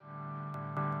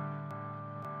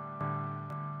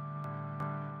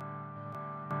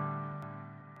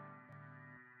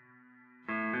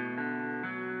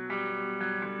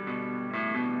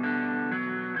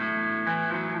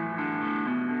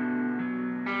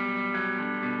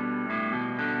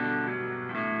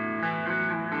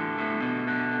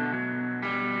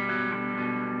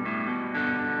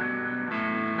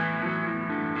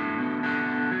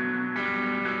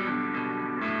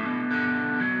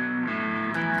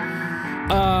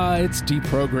It's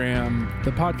Deprogram,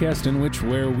 the podcast in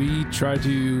where we try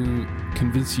to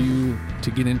convince you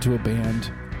to get into a band.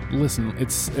 Listen,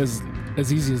 it's as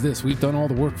easy as this. We've done all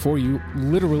the work for you.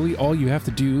 Literally, all you have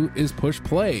to do is push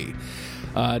play.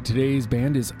 Today's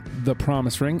band is The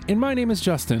Promise Ring, and my name is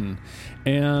Justin.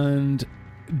 And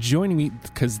joining me,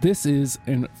 because this is,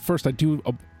 and first I do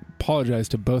apologize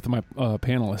to both of my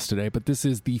panelists today, but this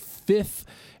is the fifth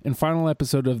and final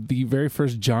episode of the very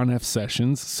first John F.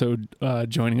 Sessions. So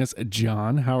joining us,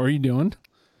 John, how are you doing?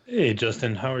 Hey,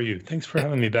 Justin, how are you? Thanks for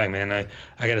having me back, man.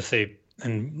 I got to say,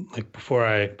 and like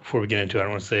before we get into it, I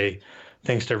want to say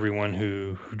thanks to everyone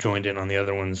who joined in on the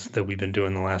other ones that we've been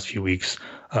doing the last few weeks.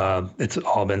 It's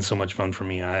all been so much fun for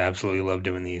me. I absolutely love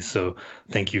doing these. So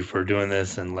thank you for doing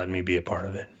this and letting me be a part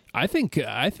of it. I think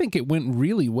it went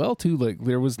really well too. Like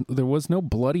there was no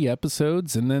bloody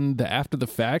episodes, and then the after the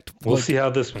fact. We'll see how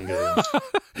this one goes.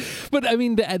 But I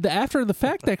mean, the after the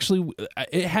fact actually,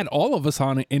 it had all of us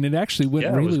on it, and it actually went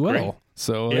really well. Great.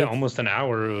 So yeah, almost an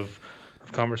hour of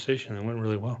conversation. It went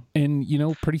really well. And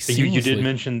pretty seamlessly. You did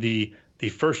mention the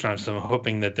first time, so I'm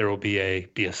hoping that there will be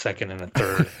a second and a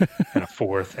third and a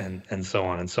fourth and so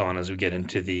on as we get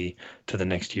into the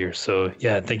next year. So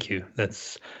yeah, thank you.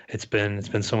 It's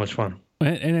been so much fun.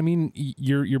 And I mean,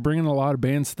 you're bringing a lot of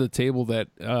bands to the table that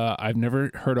I've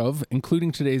never heard of,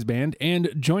 including today's band,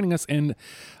 and joining us. And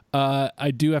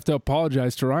I do have to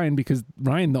apologize to Ryan, because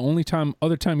Ryan, the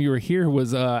other time you were here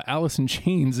was Alice in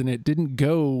Chains, and it didn't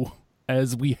go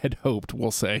as we had hoped,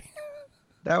 we'll say.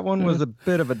 That one was a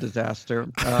bit of a disaster.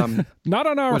 Not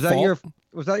on our fault.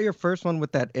 Was that your first one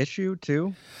with that issue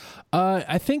too?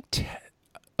 I think.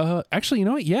 Actually, you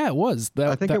know what? Yeah, it was.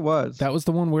 I think it was. That was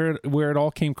the one where it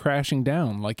all came crashing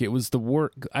down. Like, it was the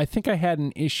work. I think I had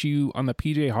an issue on the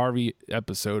PJ Harvey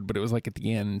episode, but it was like at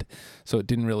the end, so it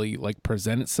didn't really like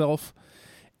present itself.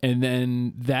 And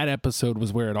then that episode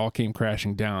was where it all came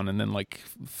crashing down. And then like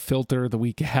Filter the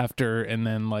week after, and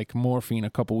then like Morphine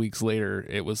a couple weeks later,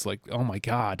 it was like, oh my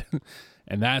God.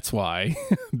 And that's why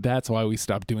we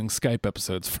stopped doing Skype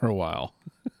episodes for a while.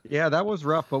 Yeah, that was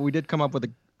rough, but we did come up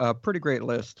with a pretty great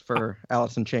list for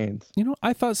Alice in Chains.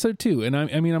 I thought so too. And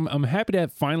I mean, I'm happy to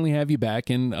finally have you back.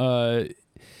 And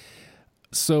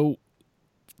so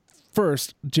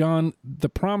first, John, The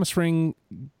Promise Ring.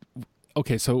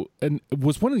 Okay, so and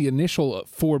was one of the initial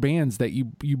four bands that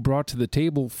you brought to the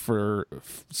table for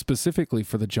specifically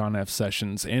for the John F.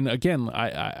 Sessions. And again,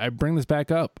 I bring this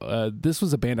back up. This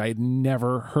was a band I had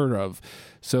never heard of.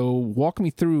 So walk me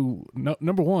through,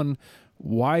 number one,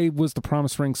 why was The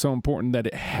Promise Ring so important that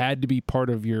it had to be part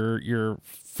of your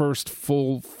first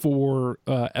full four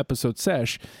episode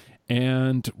sesh?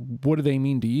 And what do they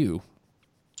mean to you?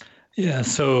 Yeah,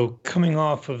 so coming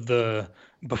off of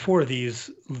before this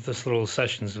little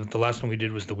sessions, the last one we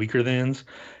did was the Weaker Thans,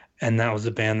 and that was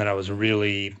a band that I was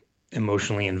really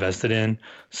emotionally invested in.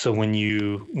 So when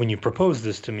you proposed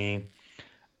this to me,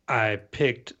 I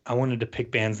wanted to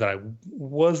pick bands that I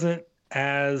wasn't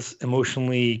as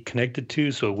emotionally connected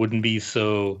to, so it wouldn't be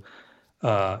so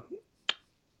like,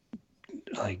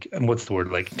 what's the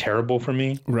word, like terrible for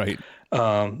me. Right.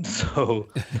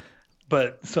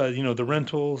 But the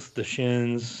Rentals, the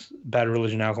Shins, Bad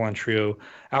Religion, Alkaline Trio.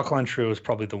 Alkaline Trio is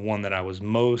probably the one that I was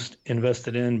most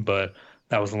invested in, but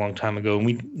that was a long time ago.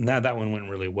 And that one went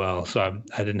really well, so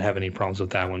I didn't have any problems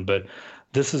with that one. But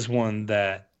this is one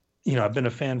that, I've been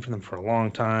a fan for them for a long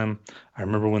time. I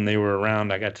remember when they were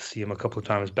around, I got to see them a couple of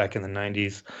times back in the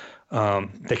 90s.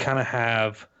 They kind of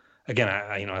have, again,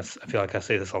 I feel like I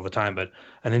say this all the time, but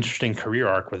an interesting career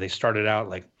arc where they started out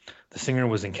like, the singer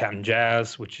was in Captain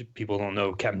Jazz, which people don't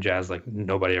know Captain Jazz, like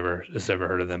nobody has ever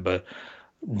heard of them, but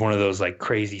one of those like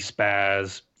crazy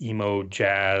spaz, emo,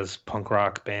 jazz, punk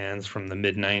rock bands from the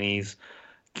mid 90s,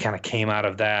 kind of came out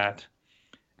of that.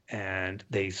 And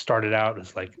they started out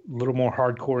as like a little more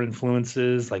hardcore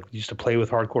influences, like used to play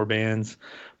with hardcore bands,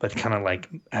 but kind of like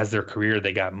as their career,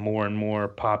 they got more and more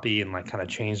poppy and like kind of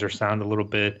changed their sound a little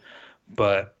bit.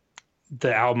 But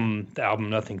the album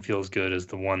Nothing Feels Good is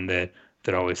the one that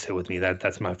always hit with me.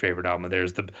 That's my favorite album.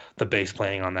 There's the bass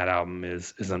playing on that album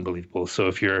is unbelievable. So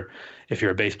if you're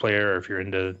a bass player or if you're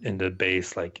into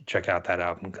bass, like check out that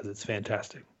album because it's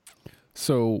fantastic.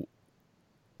 So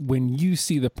when you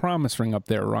see The Promise Ring up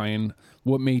there, Ryan,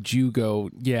 what made you go,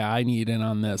 yeah, I need in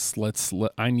on this.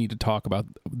 I need to talk about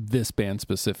this band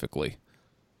specifically?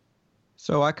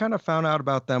 So I kind of found out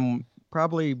about them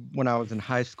probably when I was in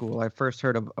high school. I first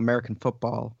heard of American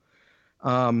football.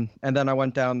 And then I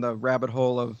went down the rabbit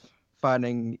hole of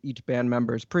finding each band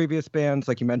member's previous bands,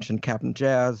 like you mentioned, Captain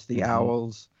Jazz, the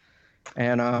Owls,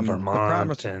 and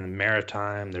Vermont and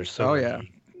Maritime. There's so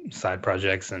many side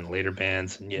projects and later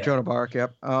bands. And yeah. Joan of Arc,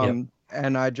 yep. Yep.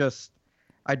 And I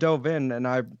dove in, and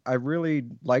I really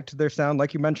liked their sound.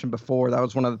 Like you mentioned before, that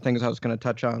was one of the things I was going to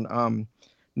touch on.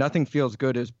 Nothing Feels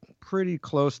Good is pretty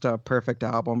close to a perfect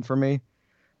album for me.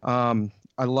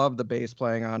 I love the bass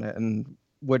playing on it, and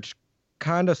which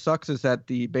kind of sucks is that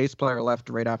the bass player left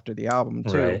right after the album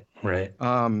too. Right.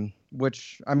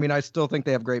 Which, I mean, I still think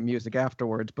they have great music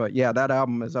afterwards, but yeah, that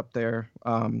album is up there.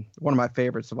 One of my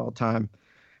favorites of all time.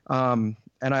 And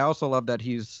I also love that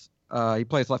he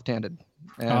plays left-handed,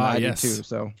 and I do too.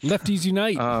 So lefties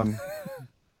unite.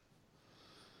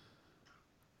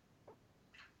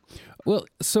 Well,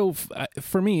 so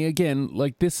for me, again,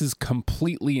 like this is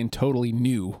completely and totally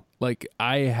new. Like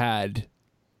I had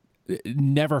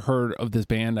never heard of this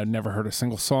band. I'd never heard a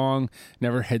single song,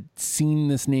 never had seen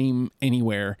this name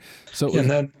anywhere. So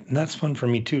and that's fun for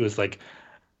me too, is like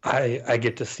I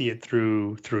get to see it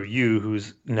through you,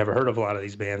 who's never heard of a lot of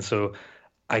these bands. So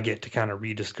I get to kind of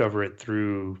rediscover it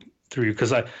through you,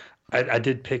 because I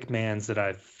did pick bands that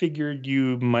I figured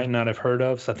you might not have heard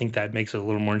of. So I think that makes it a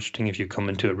little more interesting if you come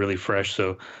into it really fresh.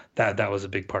 So that was a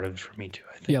big part of it for me too,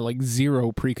 I think. Yeah, like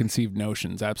zero preconceived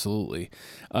notions. Absolutely.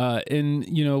 And,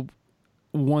 you know,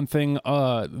 one thing,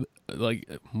 like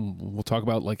we'll talk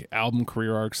about like album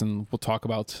career arcs, and we'll talk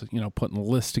about, you know, putting the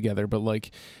list together. But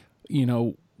like, you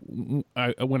know,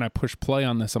 when I push play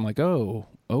on this, I'm like, oh,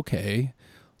 okay.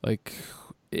 Like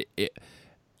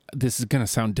this is going to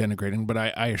sound denigrating, but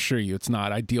I assure you it's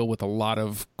not. I deal with a lot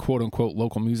of quote unquote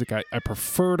local music. I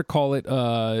prefer to call it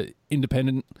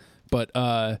independent, but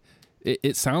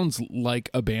it sounds like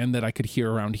a band that I could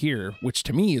hear around here, which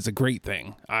to me is a great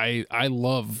thing. I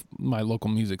love my local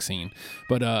music scene,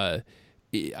 but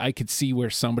I could see where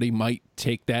somebody might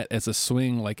take that as a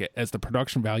swing, like as the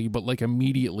production value, but like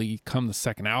immediately come the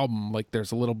second album, like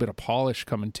there's a little bit of polish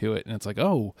coming to it, and it's like,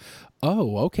 oh,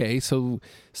 okay, so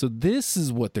this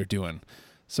is what they're doing.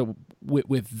 So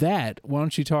with that, why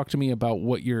don't you talk to me about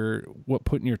what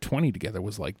putting your 20 together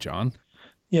was like, John?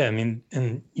 Yeah, I mean,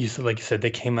 and like you said, they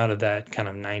came out of that kind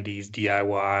of 90s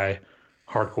DIY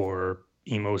hardcore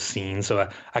emo scene. So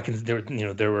I can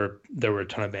there were a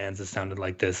ton of bands that sounded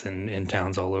like this in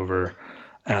towns all over,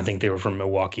 and I think they were from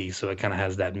Milwaukee, so it kind of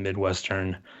has that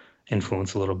Midwestern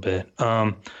influence a little bit.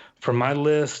 For my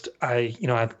list, I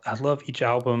love each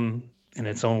album in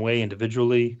its own way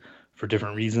individually for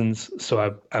different reasons.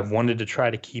 So I wanted to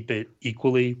try to keep it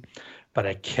equally, but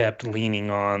I kept leaning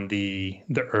on the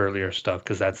earlier stuff,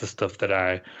 because that's the stuff that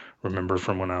I remember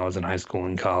from when I was in high school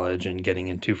and college and getting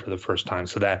into for the first time.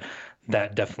 So that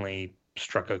definitely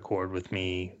struck a chord with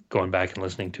me. Going back and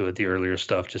listening to it, the earlier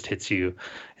stuff just hits you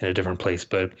in a different place.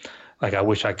 But like I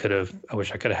wish I could have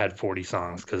had 40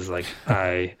 songs, because like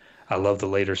I love the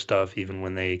later stuff. Even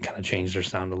when they kind of changed their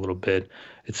sound a little bit,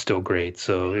 it's still great.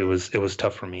 So it was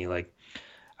tough for me. Like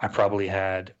I probably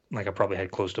had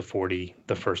close to 40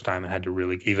 the first time, and had to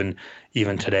really,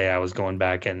 even today, I was going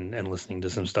back and listening to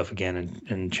some stuff again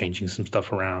and changing some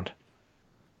stuff around.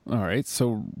 All right.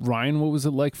 So Ryan, what was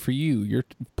it like for you? You're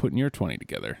putting your 20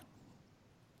 together.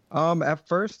 At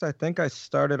first, I think I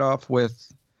started off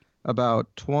with about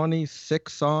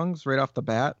 26 songs right off the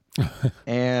bat.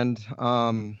 And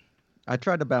I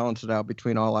tried to balance it out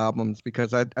between all albums,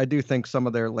 because I do think some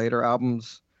of their later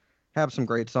albums have some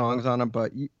great songs on them,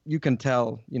 but you can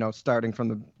tell, starting from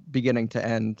the beginning to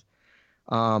end,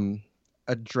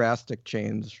 a drastic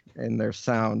change in their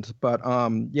sound. But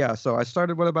yeah, so I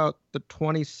started with about the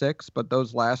 26, but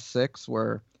those last 6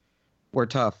 were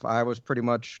tough. I was pretty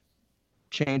much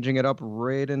changing it up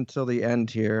right until the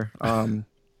end here.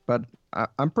 But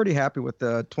I'm pretty happy with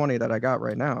the 20 that I got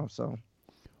right now. So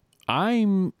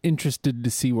I'm interested to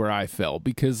see where I fell,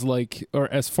 because or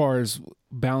as far as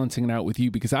balancing it out with you,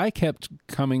 because I kept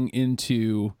coming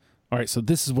into, all right, so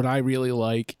this is what I really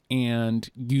like, and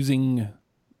using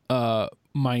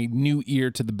my new ear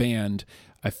to the band,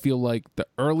 I feel like the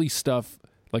early stuff,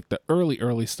 like the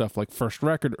early stuff, like first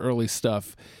record early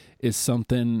stuff, is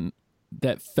something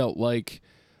that felt like,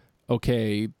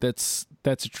 okay, that's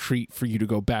a treat for you to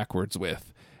go backwards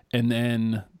with. And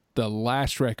then the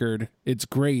last record, it's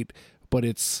great, but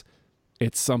it's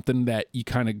something that you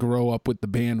kind of grow up with the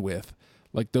band with.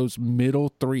 Like those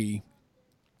middle 3,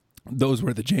 those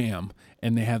were the jam,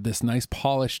 and they have this nice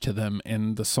polish to them,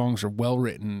 and the songs are well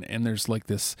written, and there's like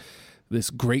this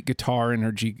great guitar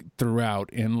energy throughout.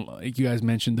 And like you guys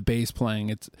mentioned, the bass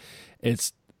playing,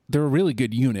 they're a really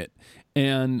good unit.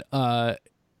 And I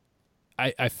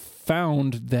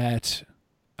found that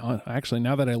actually,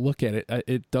 now that I look at it,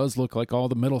 it does look like all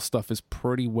the middle stuff is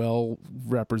pretty well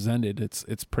represented.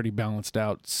 It's pretty balanced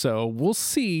out. So we'll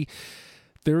see.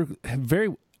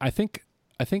 I think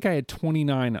I think I had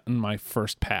 29 on my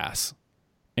first pass.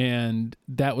 And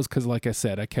that was because, like I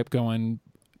said, I kept going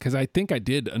because I think I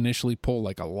did initially pull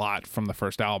like a lot from the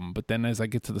first album. But then as I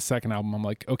get to the second album, I'm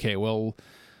like, okay, well,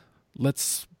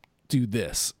 let's do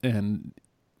this. And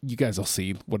you guys will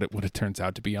see what it turns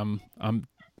out to be. I'm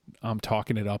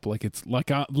talking it up like it's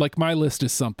like my list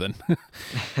is something.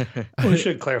 We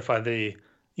should clarify the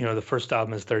first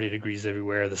album is 30 Degrees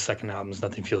Everywhere. The second album is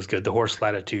Nothing Feels Good. The Horse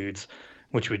Latitudes,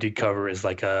 which we did cover, is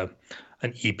like an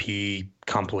EP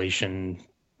compilation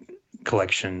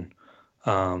collection.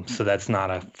 So that's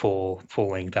not a full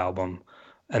length album.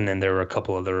 And then there were a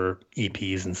couple other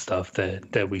EPs and stuff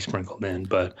that we sprinkled in.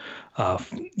 But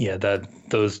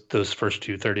those first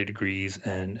two, 30 Degrees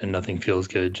and Nothing Feels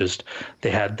Good,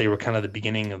 they were kind of the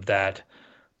beginning of that.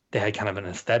 They had kind of an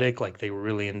aesthetic, like they were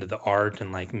really into the art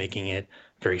and like making it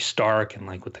very stark and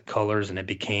like with the colors, and it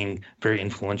became very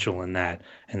influential in that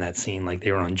scene. Like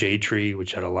they were on J Tree,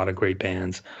 which had a lot of great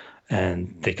bands,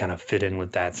 and they kind of fit in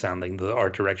with that sound. Like the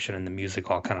art direction and the music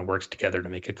all kind of works together to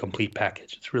make a complete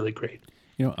package. It's really great.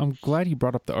 I'm glad you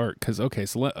brought up the art because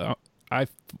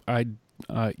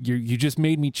you just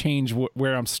made me change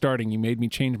where I'm starting. You made me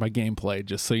change my gameplay,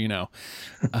 just so you know.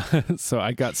 So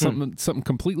I got something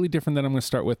completely different that I'm going to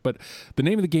start with. But the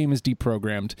name of the game is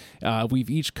Deprogrammed. We've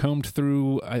each combed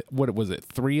through,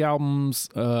 3 albums,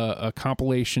 a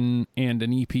compilation, and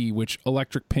an EP, which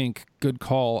Electric Pink, good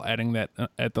call adding that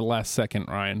at the last second,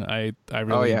 Ryan. I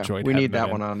really enjoyed it. We need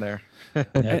that one on there.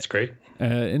 That's great.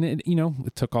 And it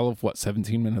took all of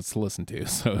 17 minutes to listen to.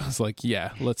 So I was like,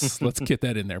 yeah, let's get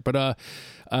that in there. But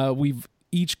we've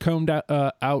each combed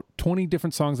out 20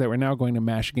 different songs that we're now going to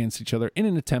mash against each other in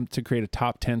an attempt to create a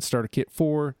top 10 starter kit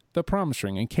for the Promise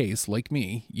Ring, in case, like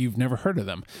me, you've never heard of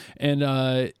them.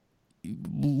 And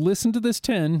listen to this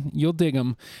 10, you'll dig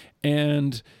them.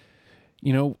 And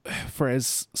for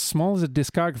as small as a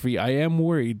discography, I am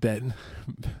worried that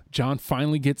John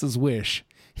finally gets his wish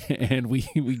and we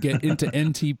get into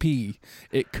NTP.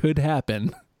 It could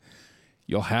happen.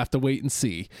 You'll have to wait and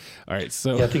see. All right,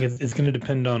 so yeah, I think it's going to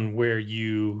depend on where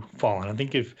you fall. And I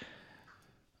think if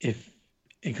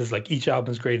because like each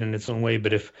album is great in its own way,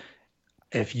 but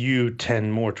if you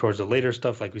tend more towards the later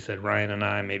stuff, like we said, Ryan and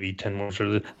I maybe tend more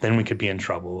towards then we could be in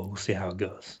trouble. We'll see how it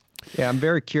goes. Yeah, I'm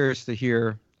very curious to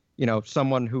hear,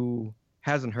 someone who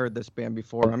hasn't heard this band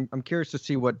before. I'm curious to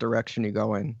see what direction you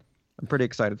go in. I'm pretty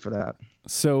excited for that.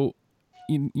 So,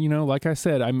 like I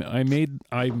said, I made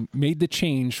the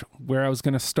change where I was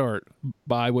going to start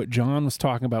by what John was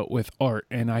talking about with art,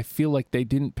 and I feel like they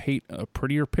didn't paint a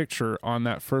prettier picture on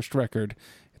that first record.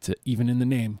 It's even in the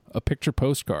name, a picture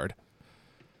postcard.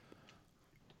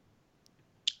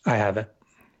 I have it.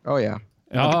 Oh yeah.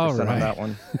 100% All right. on that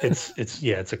one. It's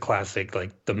a classic.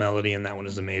 Like the melody in that one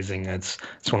is amazing. It's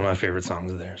one of my favorite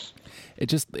songs of theirs. It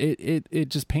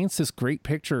just paints this great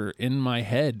picture in my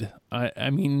head. I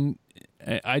mean,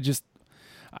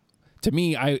 to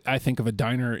me, I think of a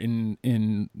diner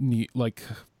in like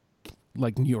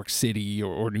New York City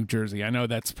or New Jersey. I know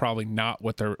that's probably not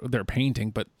what they're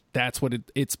painting, but that's what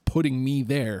it's putting me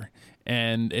there.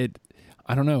 And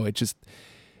I don't know,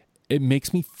 it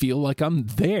makes me feel like I'm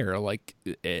there. Like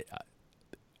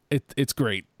it's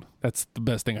great. That's the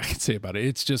best thing I can say about it.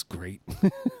 It's just great.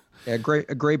 Yeah,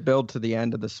 a great build to the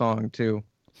end of the song too,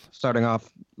 starting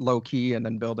off low key and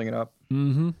then building it up.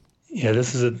 Mm-hmm. Yeah,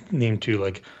 this is a name too.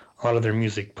 Like a lot of their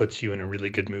music puts you in a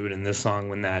really good mood. And this song,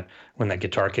 when that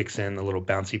guitar kicks in, the little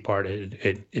bouncy part,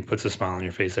 it puts a smile on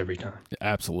your face every time.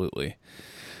 Absolutely.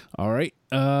 All right,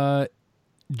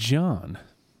 John,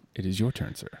 it is your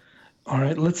turn, sir. All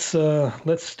right, let's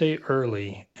stay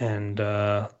early and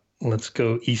let's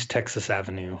go East Texas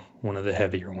Avenue, one of the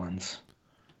heavier ones.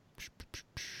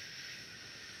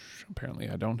 Apparently,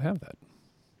 I don't have that.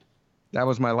 That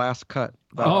was my last cut.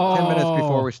 About 10 minutes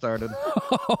before we started.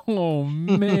 Oh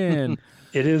man!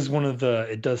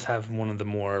 It does have one of their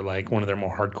more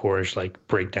hardcore-ish like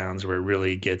breakdowns where it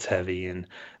really gets heavy, and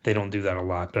they don't do that a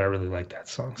lot. But I really like that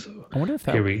song. So I wonder if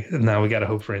now we got to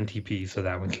hope for NTP so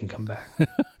that one can come back.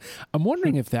 I'm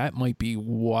wondering if that might be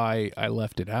why I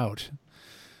left it out.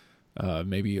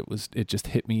 Maybe it just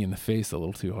hit me in the face a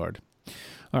little too hard.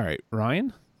 All right,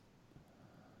 Ryan.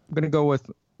 I'm gonna go with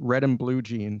Red and Blue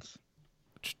Jeans.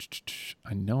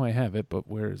 I know I have it, but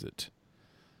where is it?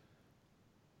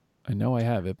 I know I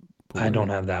have it. I don't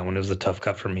have that one. It was a tough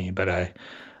cut for me, but I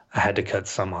had to cut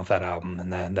some off that album,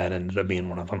 and that ended up being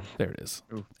one of them. There it is.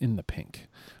 Ooh. In the pink.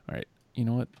 All right. You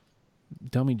know what?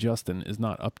 Dummy Justin is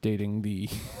not updating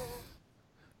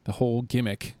the whole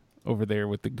gimmick over there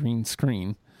with the green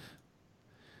screen.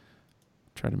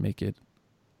 Try to make it...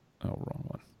 Oh, wrong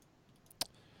one.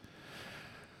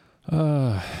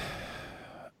 Well,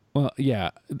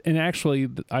 yeah. And actually,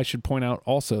 I should point out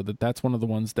also that that's one of the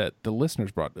ones that the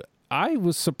listeners brought. I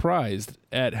was surprised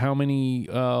at how many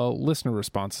listener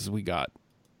responses we got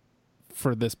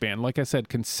for this band. Like I said,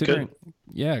 considering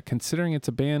it's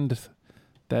a band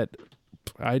that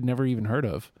I'd never even heard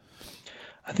of.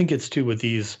 I think it's too with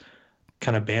these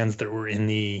kind of bands that were in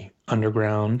the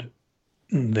underground.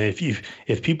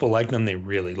 If people like them, they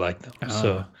really like them.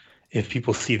 So if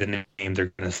people see the name,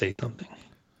 they're going to say something.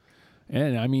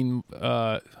 And I mean,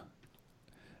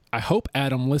 I hope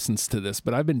Adam listens to this,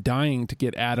 but I've been dying to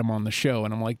get Adam on the show.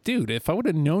 And I'm like, dude, if I would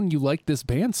have known you liked this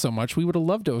band so much, we would have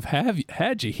loved to have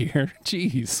had you here.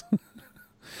 Jeez.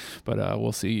 But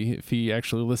we'll see if he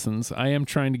actually listens. I am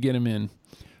trying to get him in.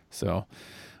 So,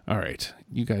 all right.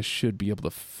 You guys should be able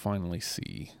to finally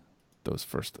see those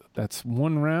first. That's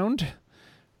one round.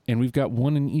 And we've got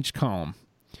one in each column.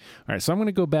 All right. So I'm going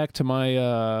to go back to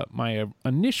my my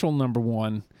initial number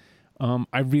one.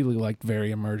 I really liked Very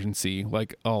Emergency,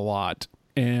 like a lot.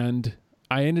 And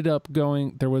I ended up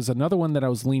going, there was another one that I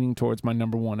was leaning towards my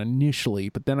number one initially,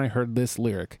 but then I heard this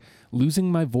lyric,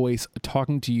 losing my voice,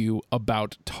 talking to you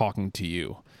about talking to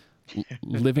you,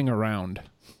 living around.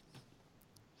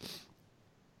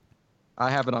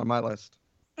 I have it on my list.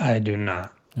 I do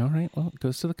not. All right, well, it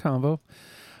goes to the combo.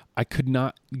 I could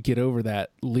not get over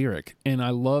that lyric. And I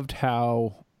loved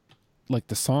how, like,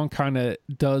 the song kind of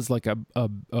does like a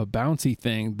bouncy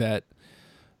thing that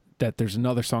there's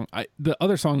another song. The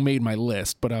other song made my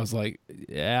list, but I was like,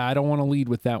 yeah, I don't want to lead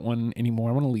with that one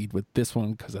anymore. I want to lead with this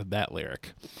one because of that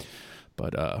lyric.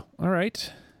 But all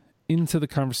right, into the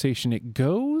conversation it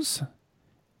goes.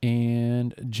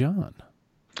 And John.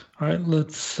 All right,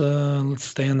 let's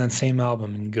stay on that same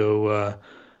album and go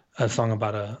a song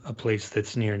about a place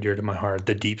that's near and dear to my heart,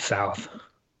 the Deep South.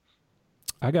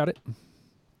 I got it.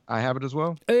 I have it as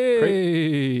well. Hey!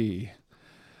 Great.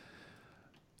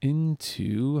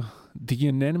 Into the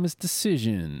unanimous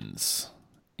decisions.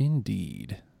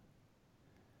 Indeed.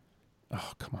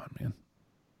 Oh, come on, man.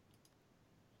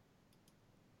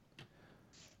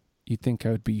 You'd think I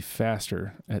would be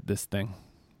faster at this thing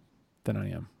than I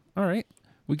am. All right.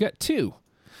 We got two.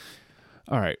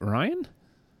 All right, Ryan?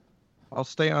 I'll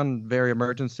stay on Very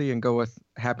Emergency and go with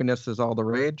Happiness is All the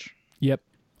Rage. Yep,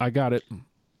 I got it.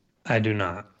 I do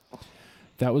not.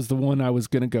 That was the one I was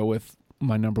going to go with,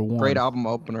 my number one. Great album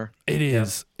opener. It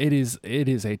is. Yeah. It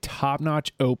is a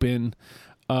top-notch open.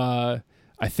 I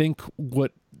think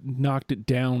what knocked it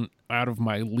down out of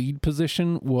my lead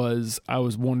position was I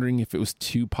was wondering if it was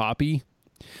too poppy.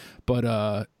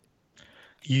 But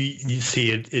you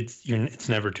see it's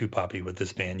never too poppy with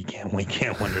this band. We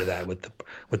can't wonder that with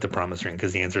the Promise Ring,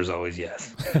 because the answer is always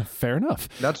yes. Fair enough.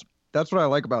 That's what I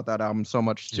like about that album so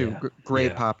much too. Yeah.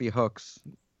 Great poppy hooks.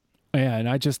 Yeah, and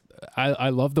I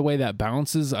love the way that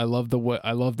bounces. I love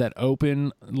that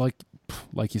open,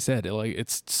 like you said,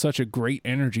 it's such a great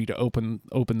energy to open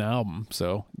the album.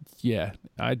 So yeah,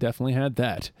 I definitely had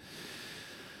that.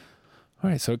 All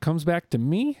right, so it comes back to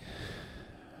me.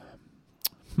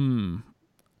 All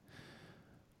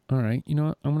right, you know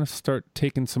what? I'm gonna start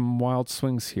taking some wild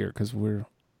swings here because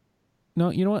no,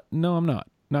 you know what? No, I'm not.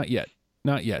 Not yet.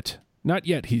 Not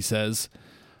yet. He says.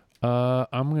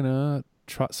 I'm gonna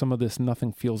trot some of this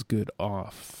Nothing Feels Good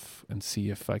off and see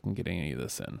if I can get any of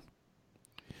this in.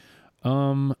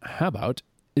 How about,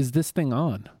 Is This Thing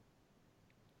On?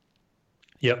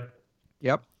 Yep.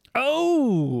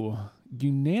 Oh,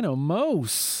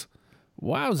 unanimous.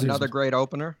 Wowzers. Another great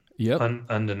opener. Yep.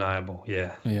 Undeniable.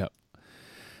 Yeah. Yep.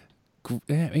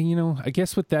 And, you know, I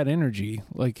guess with that energy,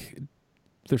 like,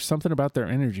 there's something about their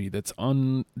energy that's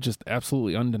just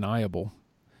absolutely undeniable.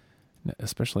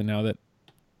 Especially now that,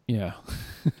 yeah.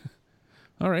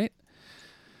 All right.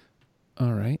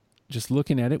 Just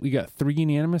looking at it, we got 3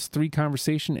 unanimous, 3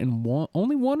 conversation, and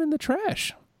only one in the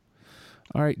trash.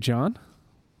 All right, John.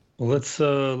 Well,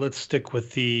 let's stick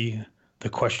with the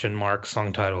question mark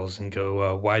song titles and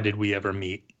go. Why Did We Ever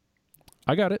Meet?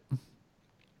 I got it.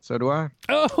 So do I.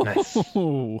 Oh, nice.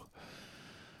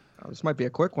 This might be a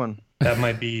quick one. That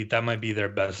might be their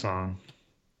best song.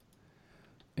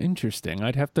 Interesting.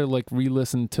 I'd have to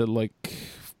re-listen to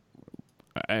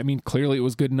I mean, clearly it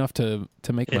was good enough to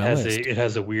make my list. It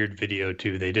has a weird video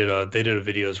too. They did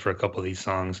videos for a couple of these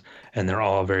songs, and they're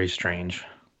all very strange.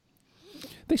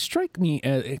 They strike me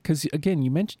because, again,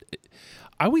 you mentioned,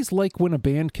 I always like when a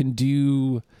band can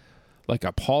do like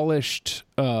a polished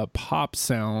pop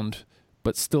sound,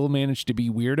 but still manage to be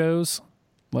weirdos.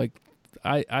 Like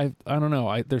I don't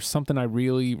know. There's something I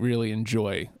really, really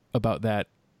enjoy about that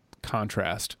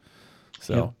contrast.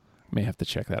 So may have to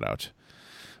check that out.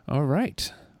 All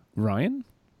right, Ryan.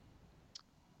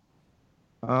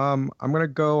 I'm gonna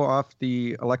go off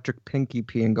the Electric Pink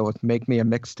EP and go with "Make Me a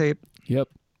Mixtape." Yep.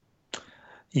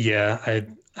 Yeah, I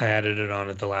added it on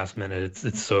at the last minute.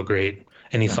 It's so great.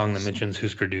 Any song that mentions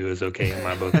Husker Du is okay in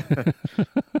my book.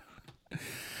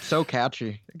 So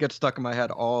catchy. It gets stuck in my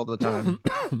head all the time.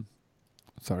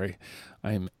 Sorry,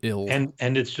 I am ill. And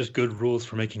it's just good rules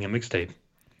for making a mixtape.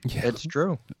 Yeah, It's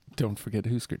true. don't forget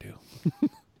Husker Du.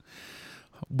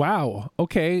 Wow.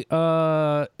 Okay.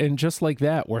 And just like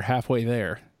that, we're halfway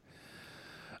there.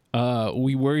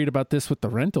 We worried about this with the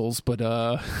rentals, but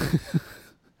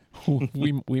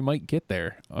we might get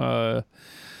there.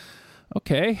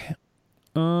 Okay.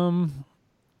 You know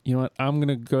what? I'm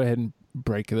gonna go ahead and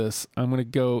break this. I'm gonna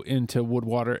go into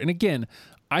Woodwater, and again,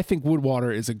 I think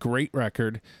Woodwater is a great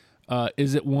record.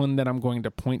 Is it one that I'm going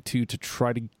to point to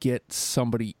try to get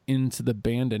somebody into the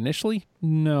band initially?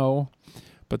 No,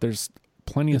 but there's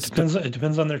plenty of Depends. It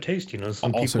depends on their taste. You know,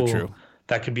 some Also people true.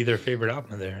 that could be their favorite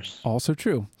album of theirs. Also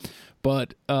true.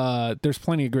 But there's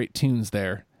plenty of great tunes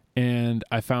there. And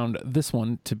I found this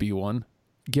one to be one.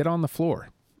 Get on the Floor.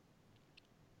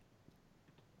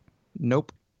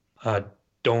 Nope.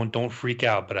 Don't freak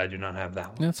out, but I do not have that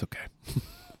one. That's okay.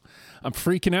 I'm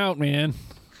freaking out, man.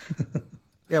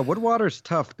 Yeah, Woodwater's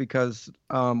tough because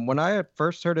when I had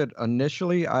first heard it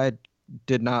initially, I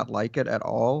did not like it at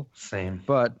all. Same.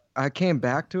 But I came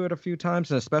back to it a few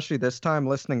times, and especially this time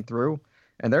listening through,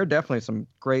 and there are definitely some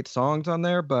great songs on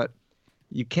there, but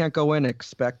you can't go in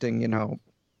expecting,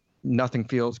 Nothing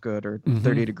Feels Good or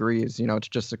 30 Degrees. It's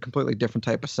just a completely different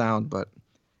type of sound, but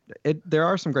there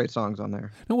are some great songs on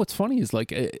there. No, what's funny is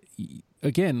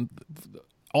again,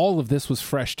 all of this was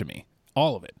fresh to me.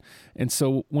 All of it. And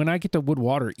so when I get to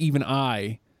Woodwater, even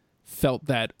I felt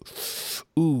that,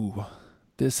 ooh,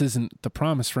 this isn't the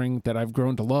Promise Ring that I've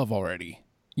grown to love already.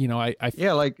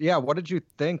 What did you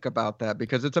think about that?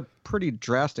 Because it's a pretty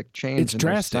drastic change in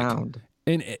their sound.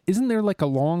 And isn't there like a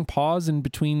long pause in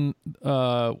between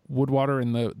Woodwater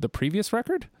and the previous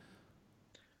record?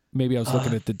 Maybe I was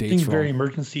looking at the dates I think wrong. Very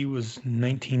Emergency was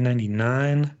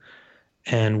 1999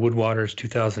 and Woodwater's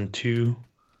 2002.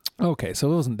 Okay,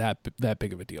 so it wasn't that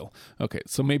big of a deal. Okay,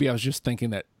 so maybe I was just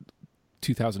thinking that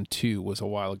 2002 was a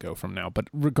while ago from now, but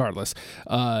regardless,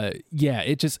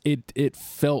 it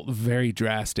felt very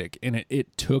drastic, and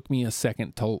it took me a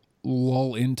second to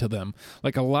lull into them.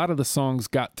 Like a lot of the songs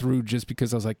got through just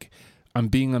because I was like, I'm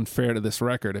being unfair to this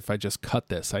record. If I just cut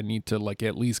this, I need to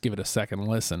at least give it a second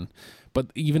listen. But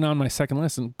even on my second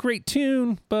listen, great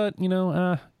tune, but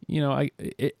it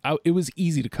was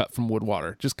easy to cut from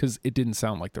Woodwater just because it didn't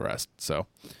sound like the rest. So,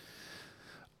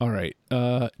 all right,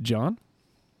 John.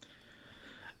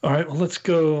 All right, well let's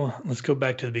go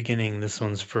back to the beginning. This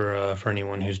one's for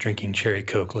anyone who's drinking cherry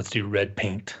Coke. Let's do Red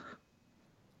Paint.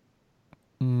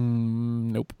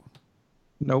 Nope.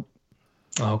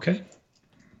 Okay.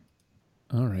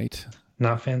 All right.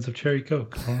 Not fans of cherry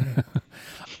Coke. All right.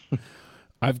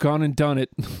 I've gone and done it.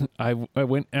 I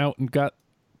went out and got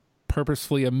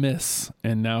purposefully a miss,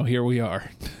 and now here we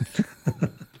are.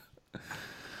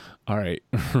 All right,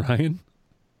 Ryan.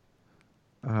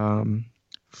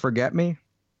 Forget Me.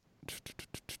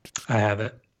 I have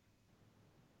it.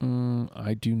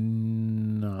 I do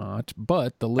not,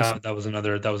 but the list. That was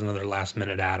another last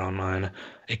minute ad on mine.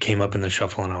 It came up in the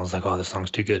shuffle, and I was like, "Oh, this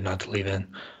song's too good not to leave in."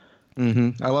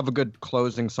 I love a good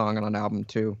closing song on an album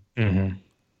too.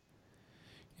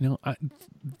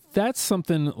 That's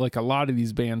something like a lot of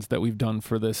these bands that we've done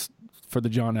for the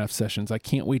John F. sessions. I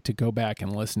can't wait to go back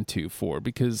and listen to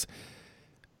because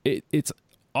it's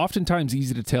oftentimes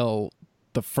easy to tell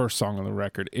the first song on the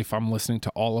record if I'm listening to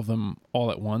all of them all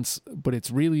at once, but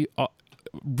it's really,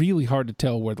 really hard to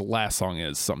tell where the last song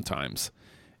is sometimes.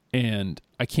 And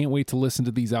I can't wait to listen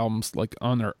to these albums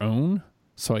on their own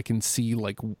so I can see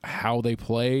how they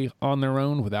play on their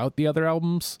own without the other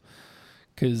albums.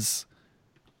 'Cause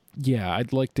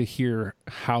I'd like to hear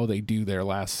how they do their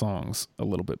last songs a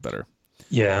little bit better.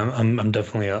 Yeah, I'm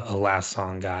definitely a last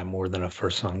song guy more than a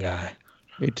first song guy.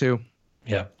 Me too.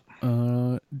 Yeah.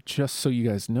 Just so you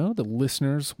guys know, the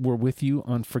listeners were with you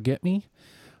on Forget Me,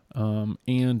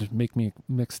 and Make Me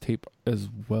a Mixtape as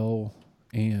well,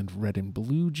 and Red and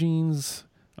Blue Jeans.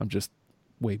 I'm just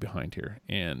way behind here,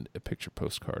 and a picture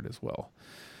postcard as well.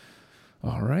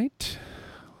 All right.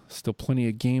 Still plenty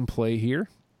of gameplay here.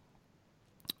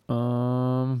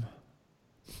 I'm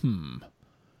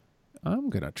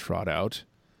going to trot out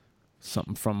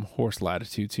something from Horse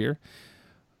Latitudes here.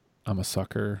 I'm a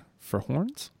sucker for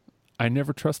horns. I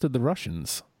never trusted the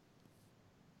Russians.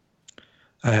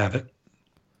 I have it.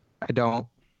 I don't.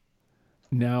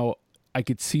 Now, I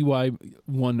could see why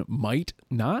one might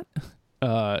not,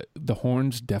 the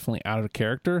horns definitely out of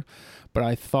character, but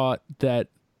I thought that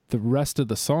the rest of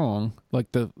the song,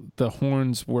 like the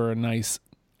horns were a nice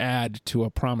add to a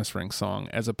Promise Ring song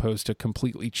as opposed to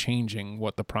completely changing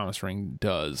what the Promise Ring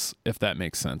does, if that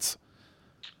makes sense.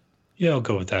 Yeah, I'll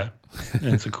go with that.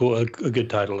 And it's a good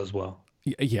title as well.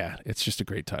 Yeah, it's just a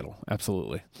great title.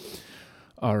 Absolutely.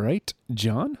 All right,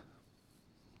 John?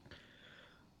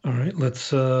 All right,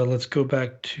 let's go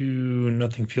back to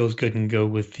Nothing Feels Good and go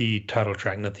with the title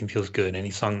track, Nothing Feels Good. Any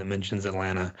song that mentions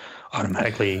Atlanta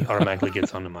automatically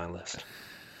gets onto my list.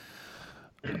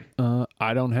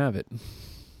 I don't have it.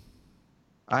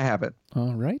 I have it.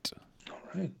 All right. All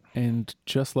right. And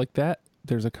just like that,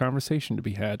 there's a conversation to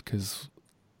be had because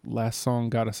last song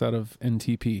got us out of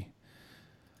NTP.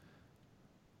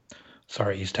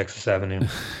 Sorry, East Texas Avenue.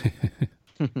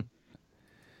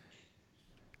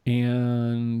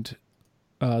 And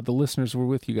the listeners were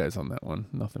with you guys on that one.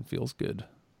 Nothing Feels Good.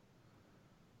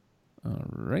 All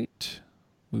right.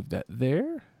 Move that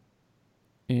there.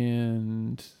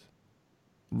 And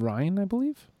Ryan, I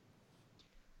believe.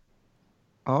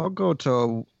 I'll go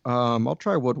to I'll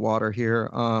try Woodwater here.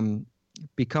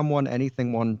 Become One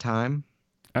Anything One Time.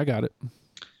 I got it.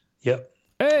 Yep.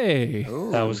 Hey. Ooh.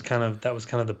 That was kind of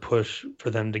the push for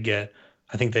them to get.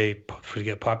 I think to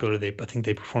get popular. I think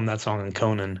they performed that song in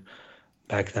Conan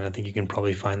back then. I think you can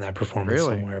probably find that performance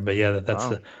Really? somewhere. But yeah,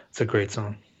 Wow. it's a great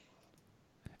song.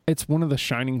 It's one of the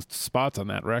shining spots on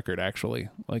that record, actually.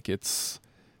 Like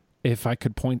if I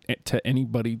could point it to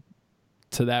anybody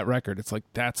to that record, it's like,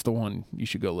 that's the one you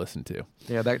should go listen to.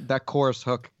 Yeah, that chorus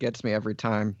hook gets me every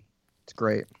time. It's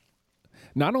great.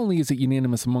 Not only is it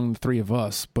unanimous among the three of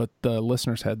us, but the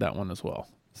listeners had that one as well.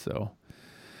 So,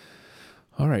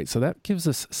 all right. So that gives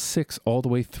us 6 all the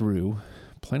way through.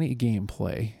 Plenty of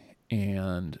gameplay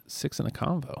and 6 in a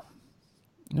convo.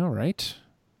 All right.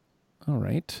 All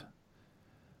right.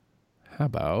 How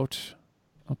about,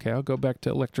 okay, I'll go back to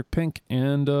Electric Pink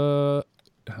and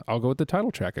I'll go with the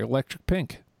title track, Electric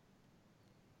Pink.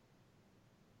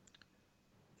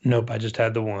 Nope, I just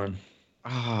had the one.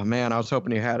 Oh man, I was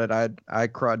hoping you had it. I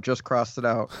just crossed it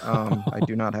out. I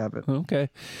do not have it.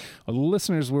 Okay. Well, the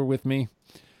listeners were with me.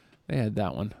 They had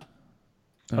that one.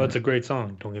 Oh, it's a great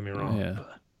song. Don't get me wrong. Yeah.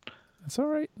 But That's all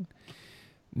right.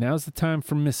 Now's the time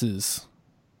for misses.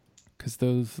 Because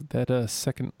that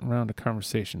second round of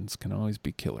conversations can always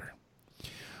be killer.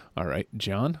 All right,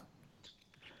 John?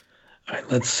 all right,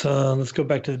 let's go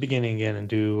back to the beginning again and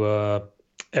do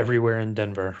Everywhere in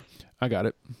Denver. I got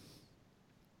it.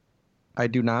 I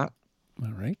do not.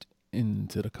 All right.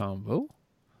 Into the convo.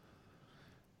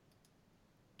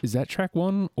 Is that track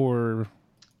 1 or...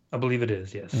 I believe it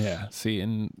is, yes. Yeah. See,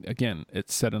 and again, it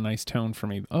set a nice tone for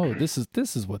me. Oh, this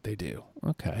is what they do.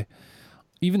 Okay.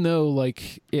 Even though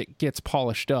like it gets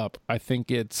polished up, I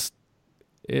think it's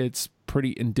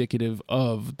pretty indicative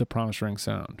of the Promise Ring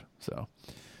sound. So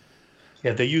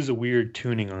Yeah, they use a weird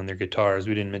tuning on their guitars.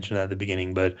 We didn't mention that at the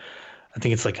beginning, but I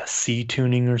think it's like a C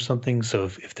tuning or something. So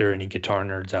if there are any guitar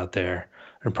nerds out there,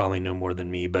 they'll probably know more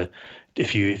than me. But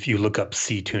if you look up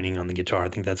C tuning on the guitar, I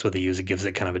think that's what they use. It gives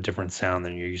it kind of a different sound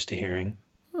than you're used to hearing.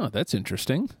 oh, that's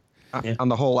interesting. Yeah. On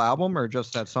the whole album or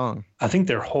just that song? I think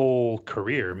their whole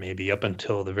career, maybe up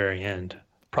until the very end.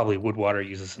 Probably Woodwater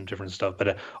uses some different stuff,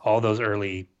 but all those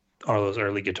early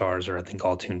guitars are, I think,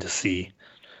 all tuned to C.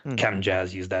 Captain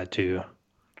Jazz used that too.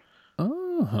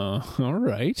 Oh, all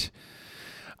right.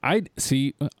 I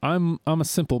see. I'm a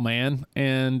simple man,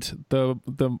 and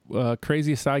the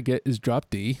craziest I get is drop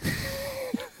D.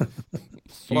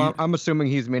 Well, I'm assuming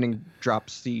he's meaning drop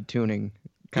C tuning,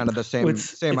 kind of the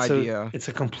same idea. It's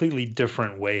a completely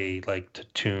different way, like to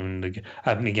tune the.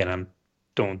 I mean, again,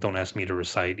 don't ask me to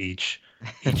recite each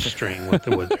string what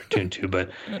they're tuned to, but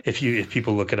if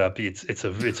people look it up, it's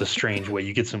a strange way.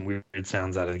 You get some weird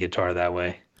sounds out of the guitar that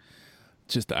way.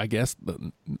 Just, I guess,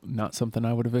 not something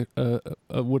I would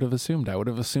have assumed. I would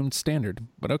have assumed standard,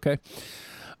 but okay.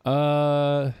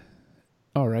 All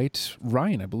right,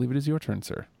 Ryan, I believe it is your turn,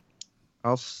 sir.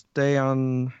 I'll stay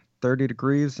on 30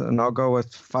 Degrees, and I'll go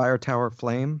with Fire Tower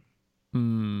Flame.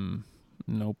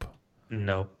 Nope.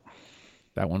 Nope.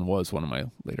 That one was one of my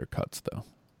later cuts, though.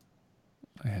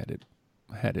 I had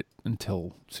it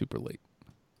until super late.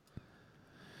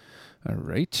 All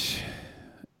right.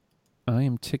 I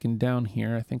am ticking down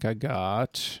here. I think I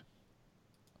got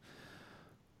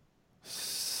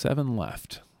 7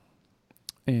 left.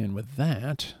 And with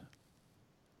that,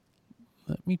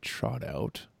 let me trot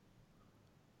out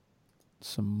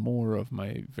some more of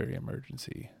my very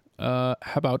emergency. How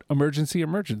about emergency?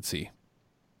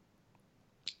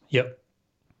 Yep.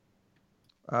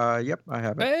 Yep, I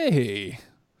have it. Hey.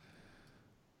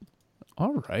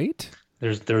 All right.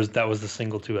 There's that was the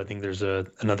single too. I think there's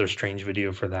another Strange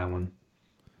video for that one.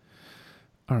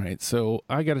 All right, so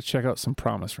I got to check out some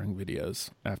Promise Ring videos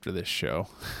after this show.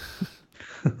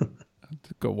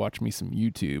 Go watch me some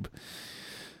YouTube.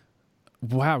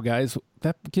 Wow, guys,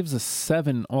 that gives us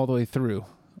 7 all the way through.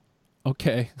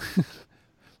 Okay.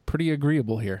 Pretty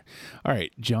agreeable here. All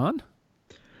right, John?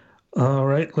 All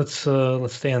right, let's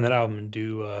stay on that album and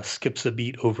do Skips a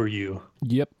Beat Over You.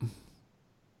 Yep.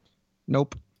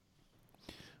 Nope.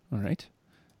 All right.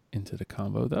 Into the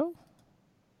combo, though.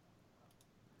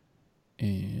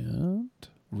 And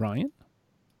Ryan?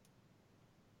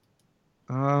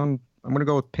 I'm gonna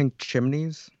go with Pink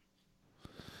Chimneys.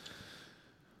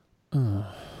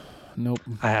 Nope.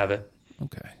 I have it.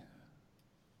 Okay.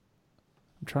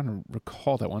 I'm trying to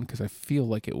recall that one because I feel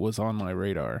like it was on my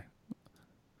radar.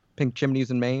 Pink Chimneys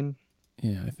in Maine.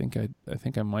 Yeah, I think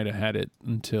I might have had it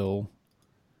until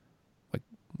like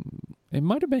it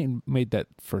might have made that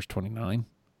first 29.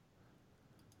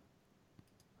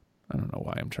 I don't know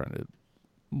why I'm trying to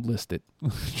list it.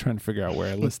 Trying to figure out where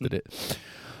I listed it.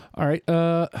 All right,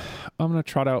 I'm gonna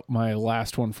trot out my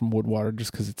last one from Woodwater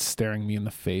just because it's staring me in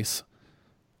the face.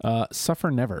 Suffer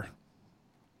Never.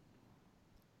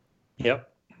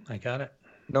 Yep, I got it.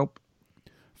 Nope.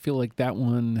 I feel like that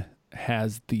one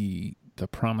has the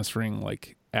Promise Ring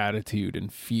like attitude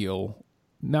and feel,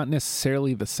 not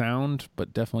necessarily the sound,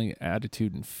 but definitely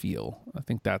attitude and feel. I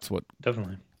think that's what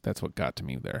got to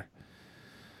me there.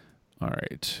 All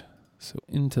right, so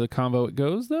into the combo it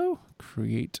goes though.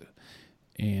 Create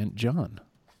and John.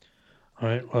 All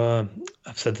right.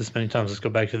 I've said this many times. Let's go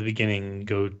back to the beginning.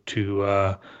 Go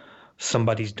to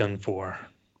Somebody's Done For.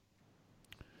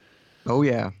 Oh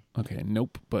yeah. Okay,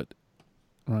 nope, but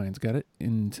Ryan's got it.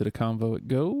 Into the combo it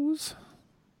goes.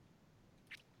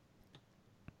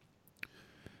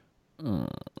 How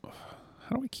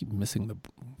do I keep missing the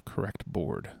correct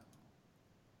board?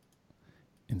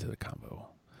 Into the combo.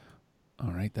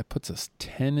 All right, that puts us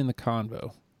 10 in the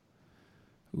convo.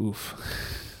 Oof.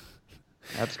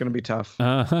 That's gonna be tough.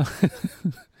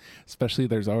 Especially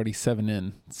there's already 7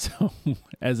 in. So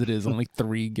as it is, only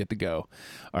 3 get to go.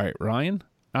 All right, Ryan,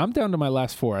 I'm down to my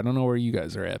last 4. I don't know where you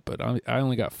guys are at, but I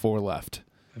only got 4 left.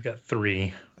 I've got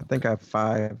 3. I think I have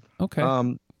 5.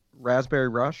 Okay. Raspberry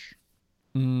Rush.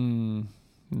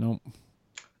 Nope.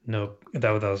 Nope.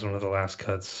 That was one of the last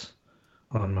cuts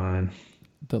on mine.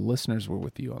 The listeners were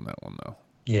with you on that one, though.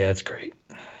 Yeah, it's great.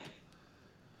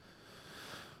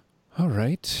 All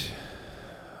right.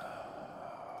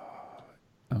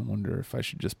 I wonder if I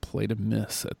should just play to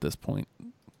miss at this point.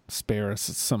 Spare us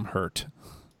some hurt.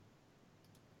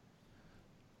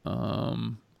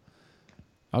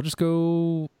 I'll just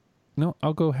go... No,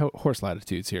 I'll go Horse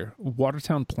Latitudes here.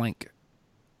 Watertown Plank.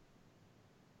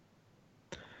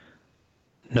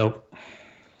 Nope.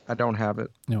 I don't have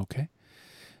it. Okay.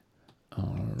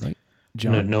 All right.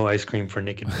 John. No ice cream for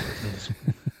naked persons.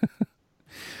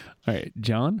 All right,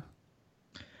 John.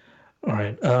 All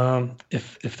right.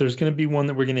 If there's going to be one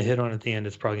that we're going to hit on at the end,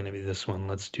 it's probably going to be this one.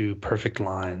 Let's do Perfect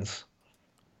Lines.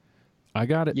 I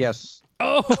got it. Yes.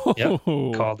 Oh. Yep.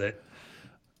 Called it.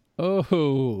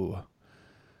 Oh.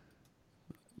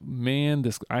 Man,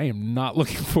 I am not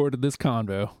looking forward to this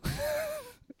convo.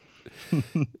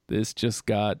 Things just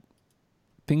got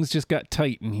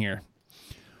tight in here.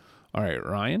 All right,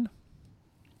 Ryan.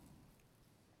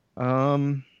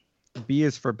 B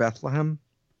is for Bethlehem.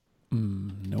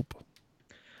 Nope.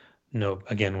 Nope.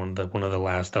 Again, one of the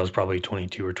last. That was probably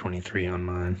 22 or 23 on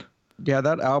mine. Yeah,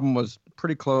 that album was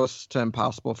pretty close to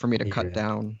impossible for me to cut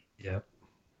down. Yep.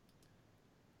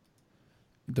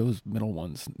 Those middle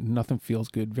ones, Nothing Feels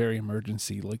Good, Very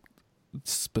Emergency, like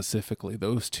specifically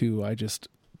those two,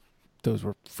 those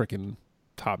were freaking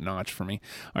top notch for me.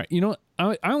 All right, you know what?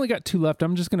 I only got 2 left.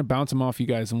 I'm just gonna bounce them off you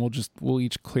guys, and we'll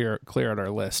each clear out our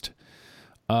list.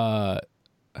 How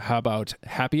about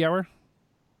Happy Hour?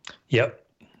 Yep.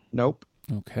 Nope.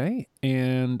 Okay,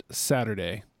 and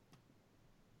Saturday.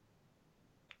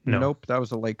 No. Nope. That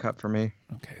was a late cut for me.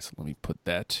 Okay, so let me put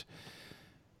that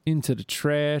into the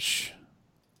trash.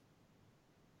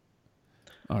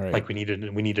 All right. Like we needed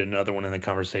another one in the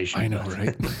conversation. I know,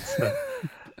 right?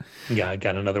 Yeah, I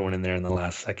got another one in there in the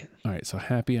last second. All right, so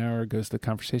Happy Hour goes to the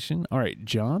conversation. All right,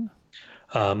 John?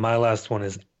 My last one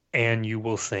is And You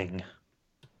Will Sing.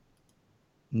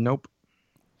 Nope.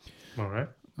 All right.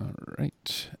 All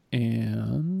right.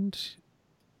 And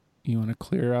you want to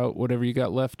clear out whatever you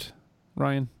got left,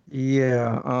 Ryan?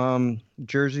 Yeah.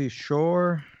 Jersey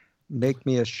Shore, Make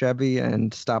Me a Chevy,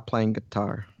 and Stop Playing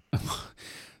Guitar.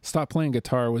 Stop Playing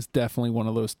Guitar was definitely one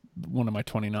of my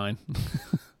 29.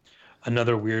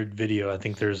 Another weird video. I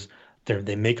think there's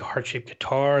they make a heart-shaped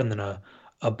guitar, and then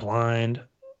a blind,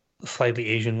 slightly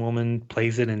Asian woman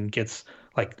plays it and gets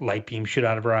like light beams shoot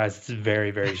out of her eyes. It's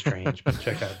very, very strange, but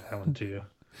check out that one too.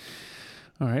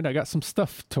 All right, I got some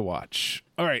stuff to watch.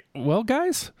 All right, well,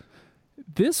 guys,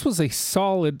 this was a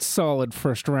solid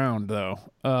first round,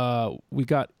 though. We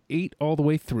got 8 all the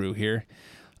way through here.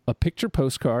 A picture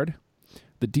postcard,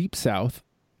 The Deep South,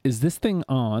 Is This Thing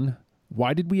On,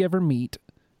 Why Did We Ever Meet,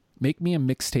 Make Me a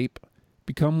Mixtape,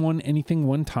 Become One Anything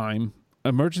One Time,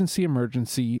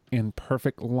 Emergency, and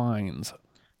Perfect Lines.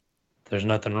 There's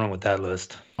nothing wrong with that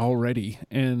list. Already,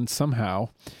 and somehow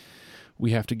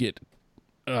we have to get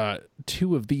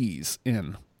 2 of these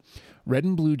in. Red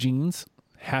and Blue Jeans,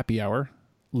 Happy Hour,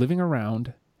 Living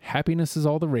Around, Happiness is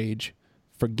All the Rage,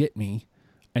 Forget Me,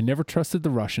 I Never Trusted the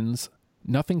Russians,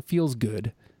 Nothing Feels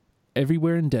Good,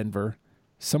 Everywhere in Denver,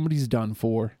 Somebody's Done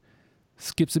For,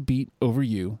 Skips a Beat Over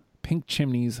You, Pink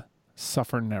Chimneys,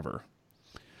 Suffer Never.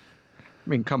 I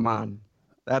mean, come on.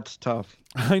 That's tough.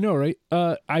 I know, right?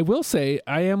 I will say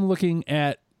I am looking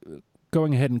at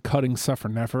going ahead and cutting Suffer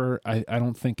Never. I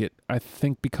don't think it. I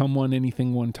think Become One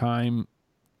Anything One Time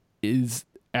is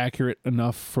accurate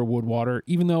enough for Woodwater.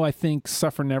 Even though I think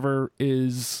Suffer Never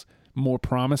is more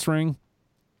Promise Ring,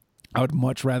 I would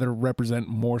much rather represent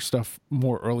more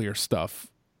earlier stuff,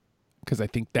 because I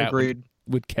think that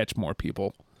would catch more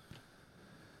people.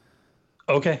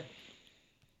 Okay.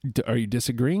 Are you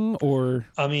disagreeing, or?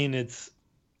 I mean, I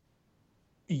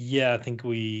think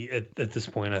at this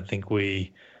point, I think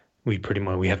we pretty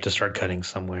much, we have to start cutting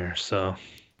somewhere. So,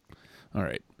 all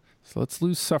right. So let's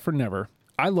lose Suffer Never.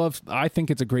 I think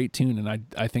it's a great tune, and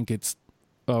I think it's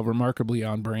remarkably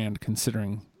on brand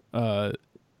considering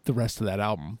the rest of that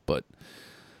album, but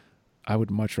I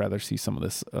would much rather see some of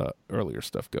this earlier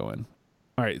stuff go in.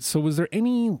 All right. So was there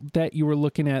any that you were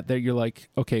looking at that you're like,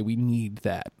 okay, we need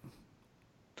that?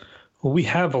 Well, we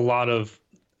have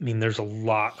there's a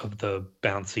lot of the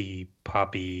bouncy,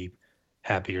 poppy,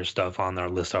 happier stuff on our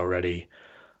list already.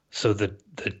 So the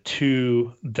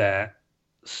 2 that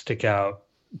stick out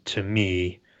to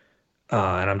me,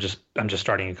 and I'm just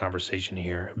starting a conversation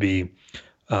here, would be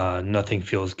Nothing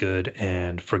Feels Good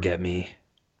and Forget Me.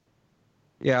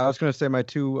 Yeah, I was going to say my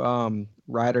 2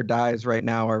 ride or dies right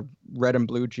now are Red and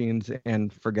Blue Jeans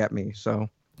and Forget Me. So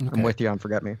okay. I'm with you on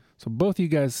Forget Me. So both of you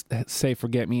guys say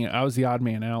Forget Me. I was the odd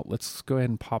man out. Let's go ahead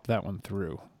and pop that one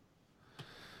through.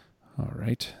 All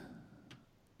right.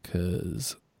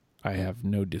 Because I have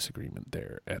no disagreement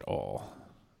there at all.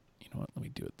 You know what? Let me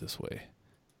do it this way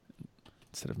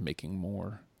instead of making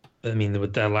more. I mean,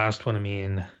 with that last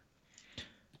one,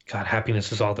 God,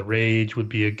 Happiness is All the Rage would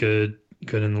be a good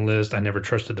in the list. I Never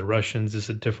Trusted the Russians is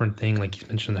a different thing, like you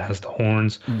mentioned, that has the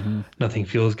horns. Mm-hmm. Nothing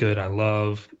Feels Good, I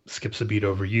love. Skips a Beat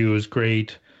Over You is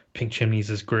great. Pink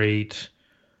Chimneys is great.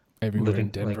 Everywhere in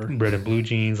Denver. Like Red and Blue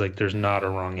Jeans, like there's not a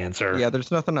wrong answer. Yeah, there's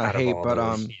nothing I hate,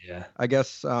 but yeah. I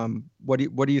guess what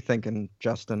are you thinking,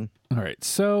 Justin? All right,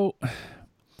 so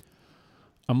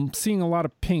I'm seeing a lot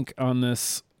of Pink on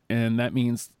this, and that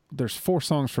means there's 4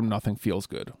 songs from Nothing Feels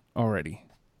Good already.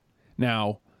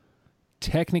 Now,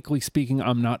 technically speaking,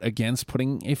 I'm not against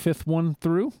putting a 5th one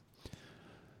through,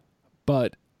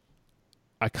 but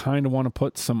I kind of want to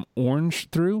put some Orange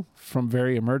through from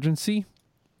Very Emergency.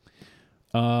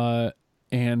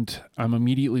 And I'm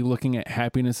immediately looking at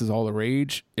Happiness is All the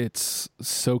Rage. It's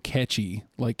so catchy.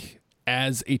 Like,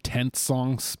 as a 10th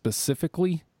song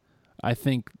specifically, I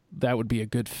think that would be a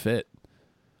good fit.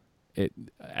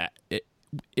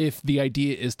 If the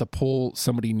idea is to pull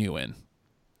somebody new in.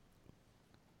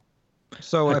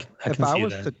 So if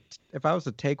I was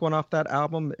to take one off that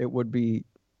album, it would be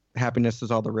Happiness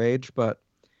is All the Rage, but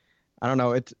I don't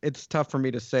know. It's tough for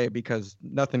me to say because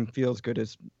Nothing Feels Good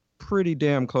is pretty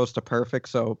damn close to perfect.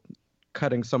 So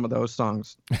cutting some of those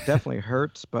songs definitely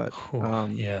hurts. But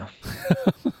yeah,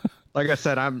 like I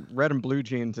said, Red and Blue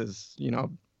Jeans is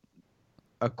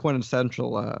a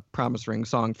quintessential Promise Ring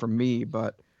song for me.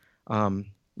 But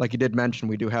like you did mention,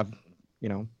 we do have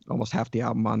almost half the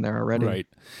album on there already. Right,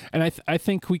 and I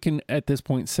think we can at this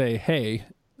point say, hey,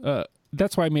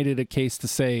 that's why I made it a case to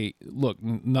say, look,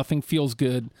 Nothing Feels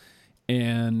Good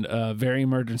and Very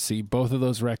Emergency, both of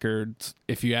those records,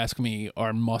 if you ask me,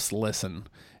 are must listen.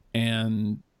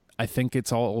 And I think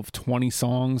it's all of 20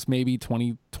 songs, maybe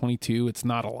 20, 22. It's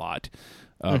not a lot.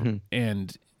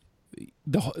 And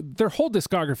their whole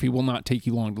discography will not take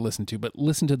you long to listen to, but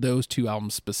listen to those 2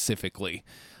 albums specifically.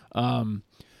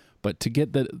 But to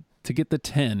get the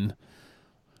 10,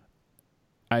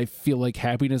 I feel like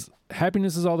Happiness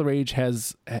is All the Rage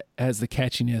has the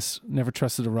catchiness. Never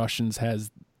Trusted the Russians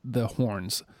has the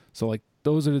horns. So like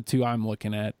those are the 2 I'm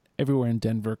looking at. Everywhere in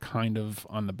Denver kind of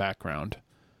on the background.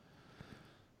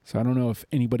 So I don't know if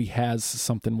anybody has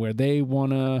something where they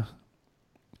want to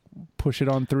push it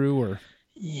on through or...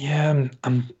 Yeah,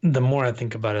 the more I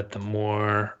think about it, the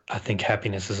more I think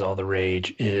Happiness Is All the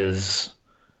Rage is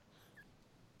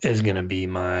gonna be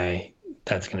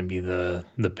that's gonna be the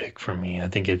pick for me. I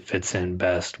think it fits in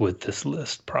best with this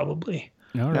list, probably.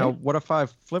 All right. Now, what if I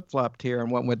flip-flopped here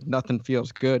and went with Nothing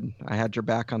Feels Good? I had your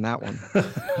back on that one.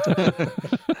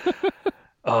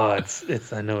 Oh,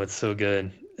 it's I know it's so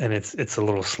good, and it's a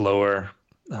little slower.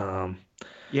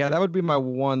 Yeah, that would be my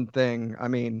one thing. I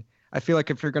mean, I feel like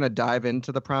if you're going to dive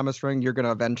into the Promise Ring, you're going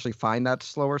to eventually find that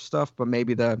slower stuff, but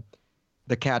maybe the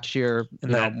catchier,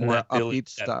 more upbeat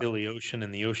stuff. That Billy Ocean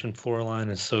and the Ocean Floor line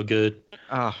is so good.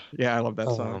 Oh, yeah, I love that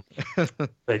song.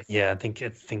 But yeah, I think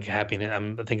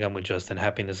Happiness. I think I'm with Justin.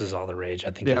 Happiness Is All the Rage.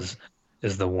 I think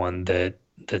is the one that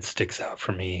sticks out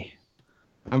for me.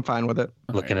 I'm fine with it.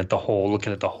 Looking at the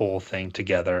whole thing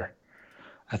together,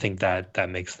 I think that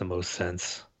makes the most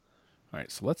sense. All right,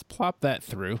 so let's plop that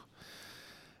through.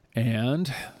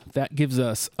 And that gives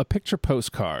us A Picture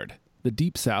Postcard, The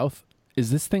Deep South, Is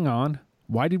This Thing On,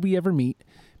 Why Did We Ever Meet,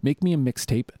 Make Me a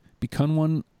Mixtape, Become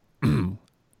One,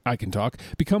 I Can Talk,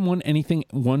 Become One Anything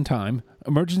One Time,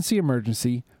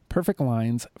 Emergency, Perfect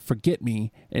Lines, Forget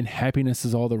Me, and Happiness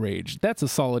Is All the Rage. That's a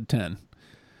solid 10.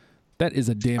 That is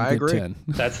a damn good 10.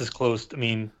 That's as close. I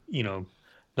mean,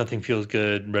 Nothing Feels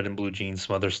Good, Red and Blue Jeans,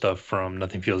 some other stuff from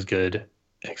Nothing Feels Good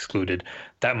excluded.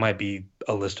 That might be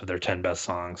a list of their 10 best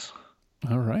songs.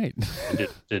 All right.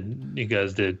 You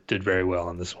guys did very well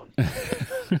on this one.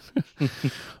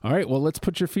 All right. Well, let's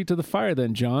put your feet to the fire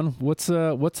then, John. What's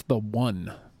the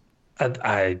one?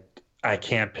 I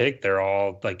can't pick. They're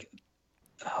all like,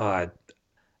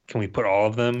 can we put all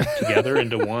of them together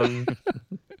into one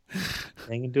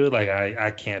thing and do it? Like I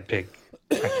can't pick.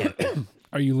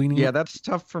 Are you leaning? Yeah, that's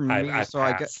tough for me.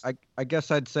 I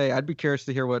guess I'd say I'd be curious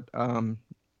to hear what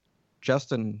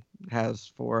Justin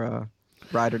has for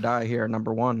Ride or Die here,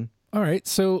 number one. All right,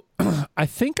 so I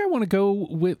think I want to go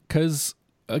with, because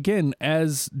again,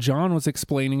 as John was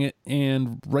explaining it,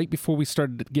 and right before we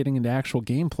started getting into actual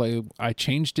gameplay, I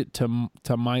changed it to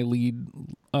my lead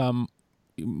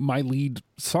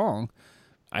song.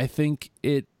 I think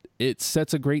it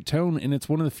sets a great tone, and it's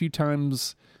one of the few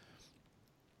times.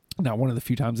 Not one of the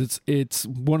few times. It's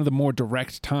one of the more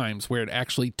direct times where it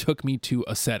actually took me to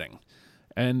a setting,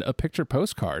 and A Picture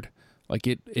Postcard. Like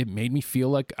it made me feel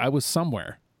like I was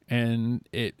somewhere, and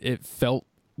it felt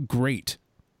great.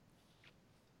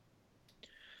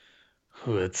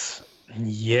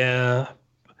 Yeah.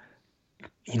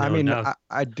 I mean,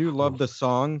 I do love the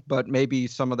song, but maybe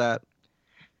some of that,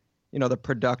 the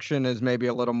production is maybe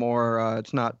a little more.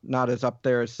 It's not as up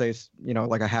there as, say,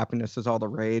 like a Happiness Is All the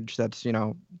Rage. That's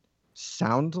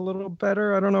sounds a little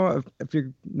better. I don't know if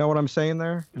you know what I'm saying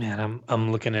there. Man,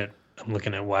 I'm looking at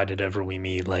Why Did Ever We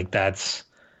Meet? Like it's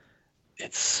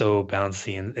so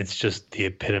bouncy, and it's just the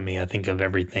epitome, I think, of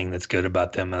everything that's good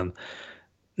about them.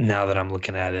 Now that I'm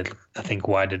looking at it, I think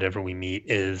Why Did Ever We Meet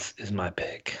is my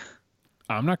pick.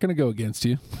 I'm not going to go against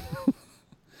you.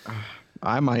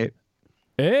 I might.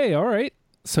 Hey, all right.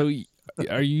 So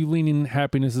are you leaning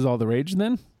Happiness Is All the Rage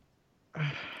then?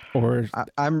 Or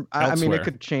I mean, it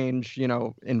could change,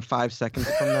 in 5 seconds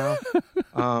from now.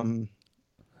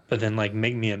 But then, like,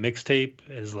 Make Me a Mixtape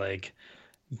is like,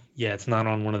 yeah, it's not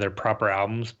on one of their proper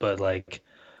albums, but like,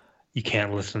 you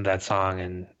can't listen to that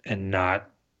song and not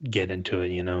get into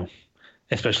it,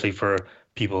 especially for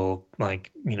people like,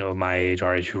 my age,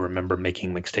 our age, who remember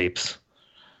making mixtapes.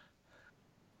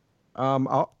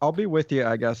 I'll be with you,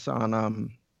 I guess,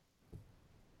 on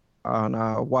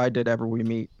Why Did Ever We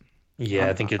Meet. Yeah,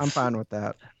 I think I'm fine with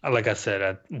that. Like I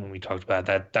said, when we talked about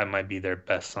that might be their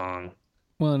best song.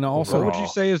 Well, and also, what would you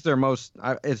say is their most?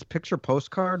 Is Picture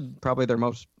Postcard probably their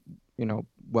most,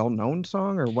 well-known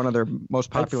song, or one of their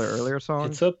most popular earlier songs?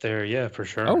 It's up there, yeah, for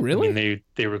sure. Oh, really? I mean,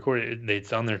 they recorded it.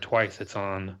 It's on there twice. It's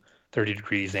on 30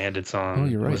 Degrees, and it's on. Oh,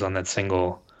 you're right. It was on that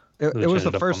single. It was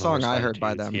the first song I heard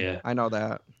by them. Yeah, I know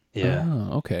that. Yeah.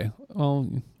 Oh, okay. Well,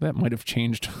 that might have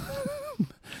changed.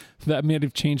 That might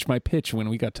have changed my pitch when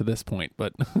we got to this point,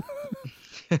 but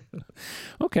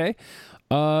okay.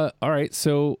 All right.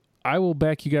 So I will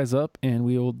back you guys up, and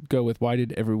we will go with Why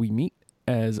Did Ever We Meet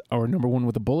as our number one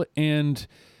with a bullet. And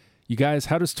you guys,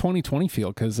 how does 2020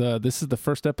 feel? Because this is the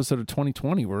first episode of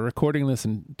 2020. We're recording this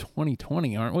in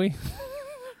 2020, aren't we?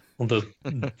 Although,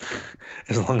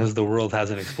 as long as the world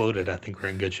hasn't exploded, I think we're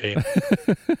in good shape.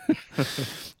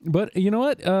 But you know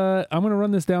what? I'm going to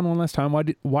run this down one last time.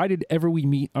 Why did Ever We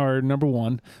Meet our number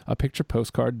one? A picture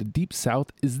postcard. The Deep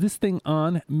South. Is This Thing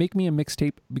On? Make Me a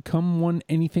Mixtape. Become One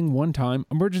Anything One Time.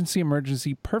 Emergency,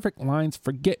 Emergency. Perfect Lines.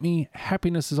 Forget Me.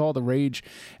 Happiness Is All the Rage.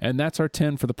 And that's our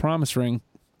 10 for The Promise Ring.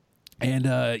 And,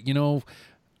 you know,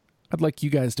 I'd like you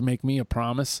guys to make me a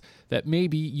promise that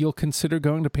maybe you'll consider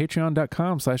going to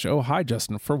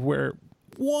patreon.com/ohhijustin for where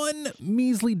one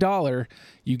measly $1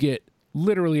 you get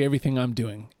literally everything I'm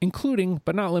doing, including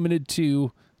but not limited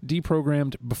to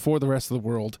Deprogrammed, Before the Rest of the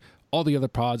World, all the other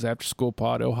pods, After School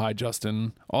Pod, Oh Hi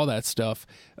Justin, all that stuff.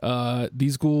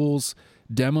 These Ghouls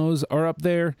demos are up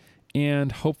there,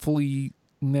 and hopefully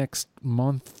next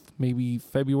month, maybe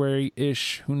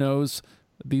February-ish, who knows,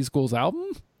 These Ghouls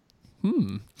album?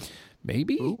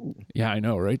 Maybe? Ooh. Yeah, I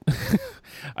know, right?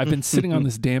 I've been sitting on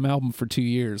this damn album for 2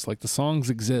 years. Like, the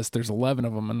songs exist. There's 11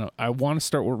 of them, and I want to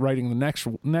start writing the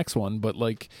next one, but,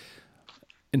 like,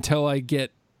 until I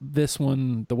get this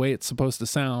one the way it's supposed to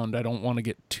sound, I don't want to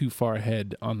get too far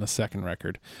ahead on the second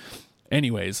record.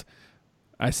 Anyways,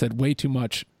 I said way too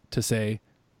much to say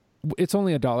it's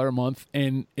only $1 a month,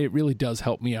 and it really does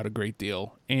help me out a great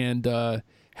deal. And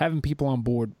having people on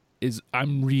board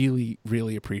I'm really,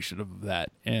 really appreciative of that.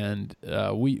 And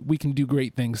we can do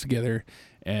great things together,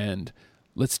 and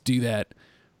let's do that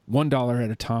 $1 at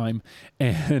a time.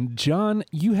 And John,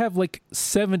 you have like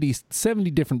 70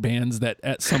 different bands that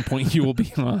at some point you will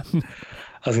be on.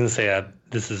 I was going to say,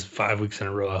 this is 5 weeks in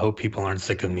a row. I hope people aren't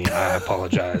sick of me. I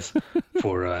apologize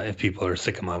for if people are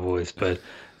sick of my voice. But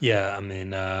yeah, I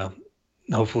mean,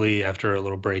 hopefully after a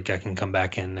little break, I can come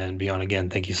back and be on again.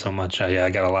 Thank you so much. I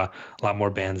got a lot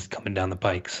more bands coming down the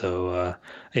pike. So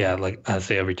yeah, like I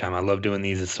say every time, I love doing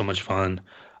these. It's so much fun.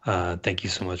 Thank you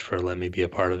so much for letting me be a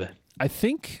part of it. I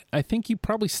think you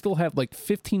probably still have like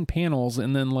 15 panels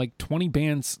and then like 20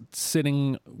 bands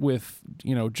sitting with,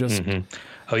 you know, just. Mm-hmm.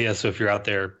 Oh yeah. So if you're out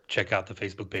there, check out the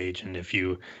Facebook page. And if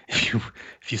you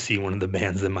see one of the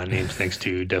bands that my name's next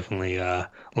to, definitely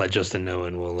let Justin know,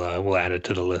 and we'll add it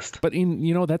to the list. But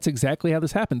that's exactly how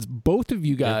this happens. Both of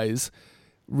you guys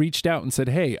reached out and said,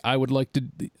 hey, I would like to,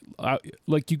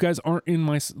 like, you guys aren't in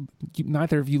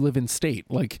neither of you live in state.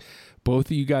 Like, both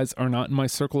of you guys are not in my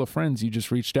circle of friends. You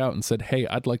just reached out and said, hey,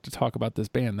 I'd like to talk about this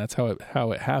band. That's how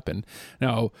it happened.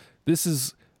 Now, this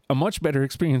is a much better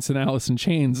experience than Alice in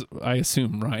Chains, I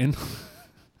assume, Ryan.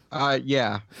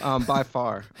 Yeah, by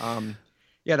far.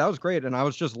 Yeah, that was great. And I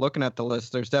was just looking at the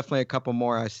list. There's definitely a couple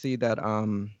more I see that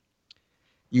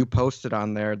you posted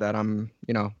on there that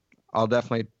I'll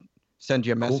definitely send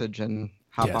you a message and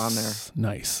hop on there.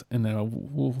 Nice. And then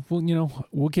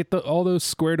we'll get all those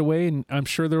squared away, and I'm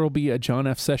sure there will be a John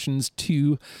F. Sessions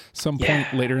 2 some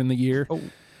point later in the year. Oh,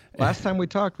 last time we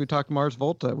talked Mars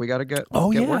Volta. We got to get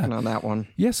working on that one.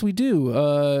 Yes, we do.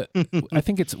 I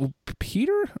think it's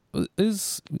Peter.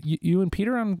 Is you and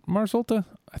Peter on Mars Volta?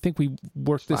 I think we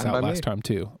worked this out last time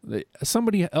too.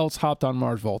 Somebody else hopped on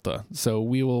Mars Volta, so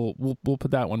we'll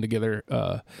put that one together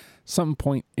some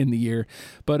point in the year.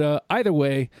 But either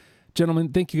way, gentlemen,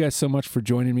 thank you guys so much for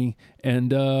joining me.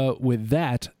 And with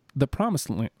that, the Promised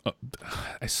Land.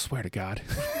 I swear to God.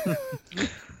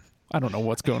 I don't know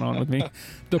what's going on with me.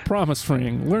 The Promise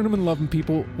Ring. Learn them and love them,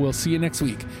 people. We'll see you next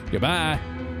week. Goodbye.